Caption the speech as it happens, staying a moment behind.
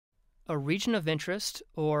A region of interest,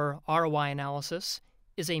 or ROI analysis,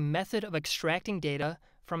 is a method of extracting data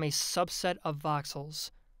from a subset of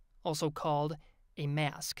voxels, also called a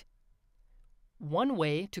mask. One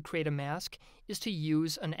way to create a mask is to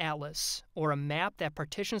use an atlas, or a map that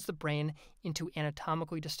partitions the brain into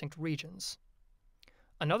anatomically distinct regions.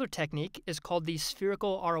 Another technique is called the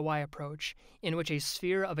spherical ROI approach, in which a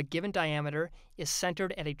sphere of a given diameter is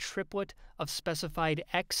centered at a triplet of specified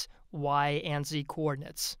x, y, and z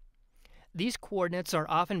coordinates. These coordinates are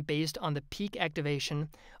often based on the peak activation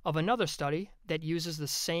of another study that uses the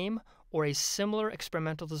same or a similar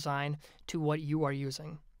experimental design to what you are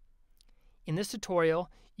using. In this tutorial,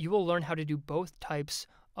 you will learn how to do both types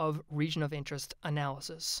of region of interest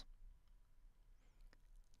analysis.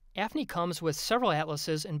 AFNI comes with several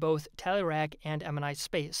atlases in both TallyRack and MNI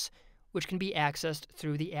space, which can be accessed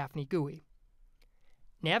through the AFNI GUI.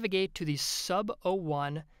 Navigate to the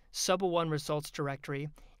Sub-01 results directory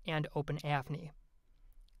and open AFNI.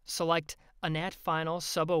 Select AnatFinal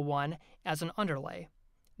Sub-01 as an underlay,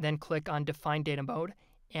 then click on Define Data Mode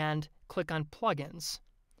and click on Plugins.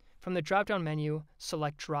 From the drop-down menu,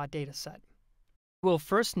 select Draw Dataset. You will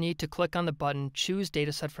first need to click on the button Choose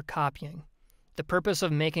Dataset for copying. The purpose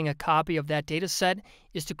of making a copy of that dataset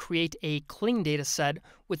is to create a clean dataset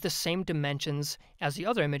with the same dimensions as the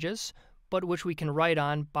other images, but which we can write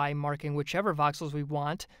on by marking whichever voxels we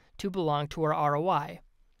want to belong to our ROI.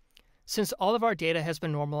 Since all of our data has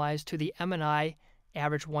been normalized to the MNI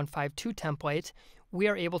Average 152 template, we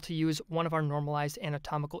are able to use one of our normalized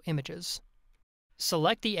anatomical images.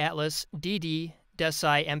 Select the atlas DD,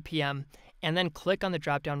 Deci, MPM, and then click on the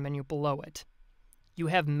drop-down menu below it. You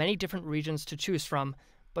have many different regions to choose from,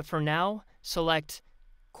 but for now, select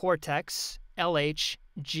cortex, LH,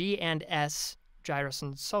 G and S, gyrus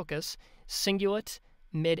and sulcus, cingulate,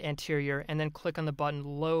 mid-anterior, and then click on the button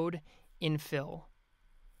Load Infill.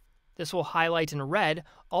 This will highlight in red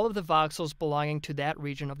all of the voxels belonging to that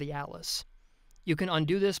region of the atlas. You can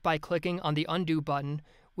undo this by clicking on the Undo button,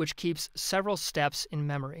 which keeps several steps in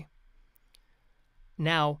memory.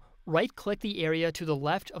 Now, right-click the area to the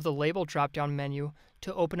left of the Label drop-down menu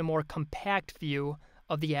to open a more compact view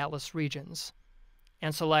of the atlas regions,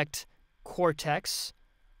 and select Cortex,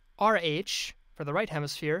 RH for the right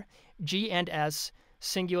hemisphere, G and S,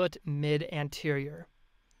 cingulate mid-anterior.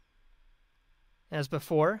 As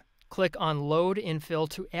before, click on Load Infill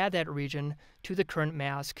to add that region to the current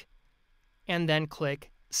mask, and then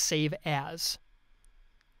click Save As.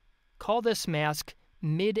 Call this mask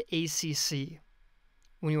Mid-ACC.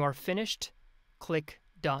 When you are finished, click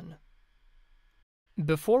Done.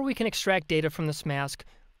 Before we can extract data from this mask,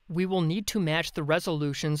 we will need to match the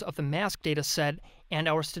resolutions of the mask dataset and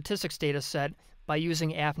our statistics dataset by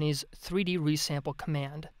using AFNI's 3D resample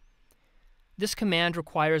command. This command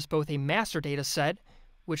requires both a master dataset,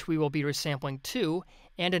 which we will be resampling to,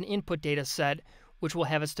 and an input dataset, which will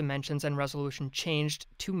have its dimensions and resolution changed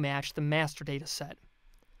to match the master dataset.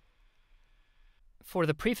 For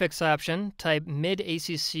the prefix option, type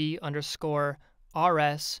mid-ACC underscore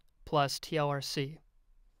RS plus TLRC.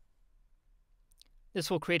 This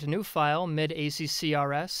will create a new file,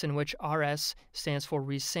 mid-ACC-RS, in which RS stands for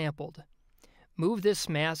resampled. Move this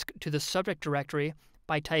mask to the subject directory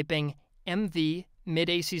by typing mv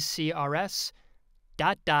mid-ACC-RS ...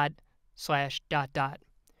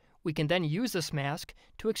 We can then use this mask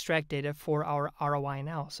to extract data for our ROI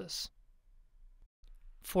analysis.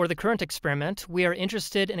 For the current experiment, we are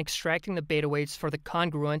interested in extracting the beta weights for the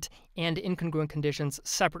congruent and incongruent conditions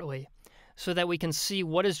separately, so that we can see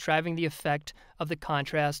what is driving the effect of the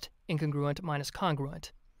contrast incongruent minus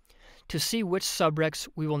congruent. To see which subrecs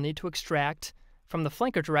we will need to extract, from the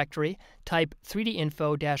flanker directory, type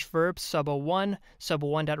 3dinfo-verb sub01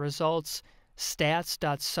 sub01.results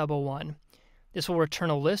stats.sub01. This will return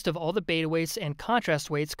a list of all the beta weights and contrast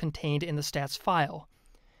weights contained in the stats file.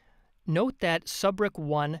 Note that subrec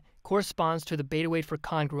 1 corresponds to the beta weight for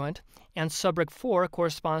congruent, and subrec 4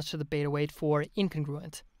 corresponds to the beta weight for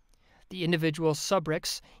incongruent. The individual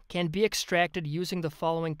subrecs can be extracted using the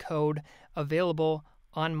following code available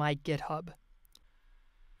on my GitHub.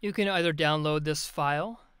 You can either download this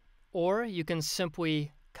file, or you can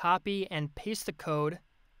simply copy and paste the code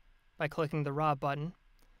by clicking the Raw button,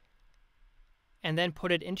 and then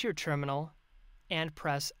put it into your terminal and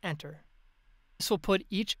press Enter. This will put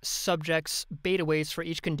each subject's beta weights for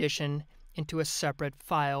each condition into a separate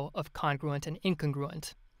file of congruent and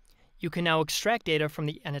incongruent. You can now extract data from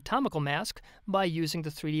the anatomical mask by using the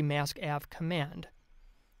 3D mask av command.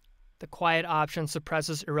 The quiet option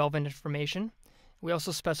suppresses irrelevant information. We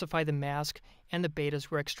also specify the mask and the betas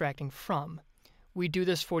we're extracting from. We do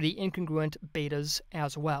this for the incongruent betas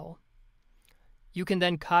as well. You can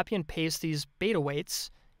then copy and paste these beta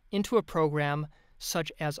weights into a program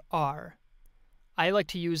such as R. I like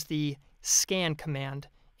to use the scan command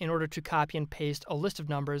in order to copy and paste a list of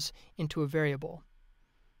numbers into a variable.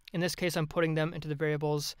 In this case, I'm putting them into the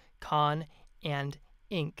variables con and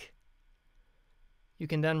inc. You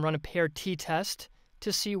can then run a paired t-test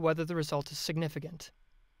to see whether the result is significant.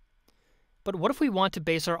 But what if we want to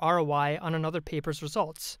base our ROI on another paper's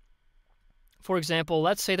results? For example,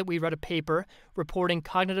 let's say that we read a paper reporting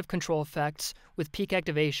cognitive control effects with peak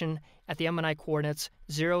activation at the MNI coordinates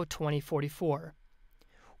 0, 20, 44.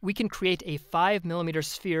 We can create a 5 mm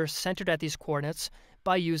sphere centered at these coordinates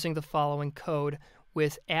by using the following code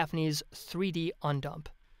with AFNI's 3D undump.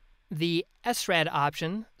 The SRAD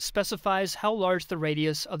option specifies how large the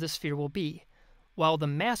radius of the sphere will be, while the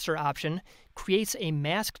master option creates a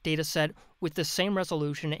mask dataset with the same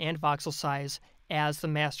resolution and voxel size as the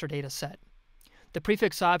master dataset. The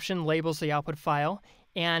prefix option labels the output file,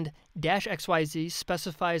 and -XYZ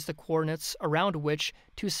specifies the coordinates around which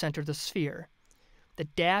to center the sphere. The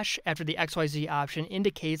dash after the XYZ option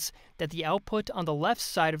indicates that the output on the left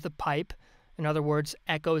side of the pipe, in other words,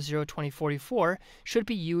 echo 0, 20, 44, should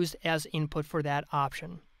be used as input for that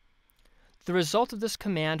option. The result of this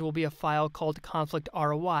command will be a file called conflict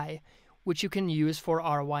ROI, which you can use for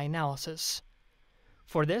ROI analysis.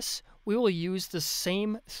 For this, we will use the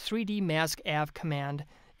same 3D mask av command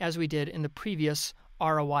as we did in the previous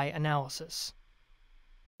ROI analysis.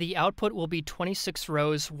 The output will be 26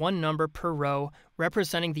 rows, one number per row,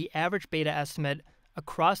 representing the average beta estimate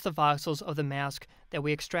across the voxels of the mask that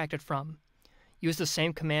we extracted from. Use the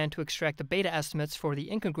same command to extract the beta estimates for the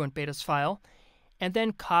incongruent betas file, and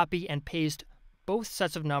then copy and paste both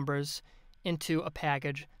sets of numbers into a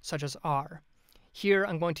package such as R. Here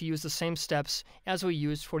I'm going to use the same steps as we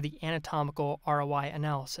used for the anatomical ROI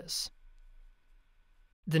analysis.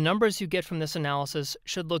 The numbers you get from this analysis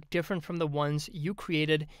should look different from the ones you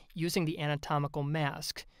created using the anatomical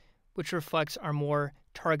mask, which reflects our more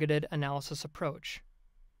targeted analysis approach.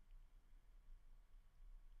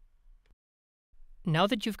 Now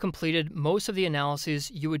that you've completed most of the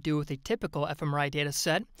analyses you would do with a typical fMRI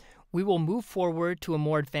dataset, we will move forward to a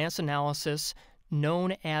more advanced analysis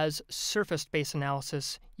known as surface-based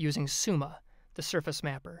analysis using SUMA, the surface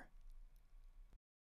mapper.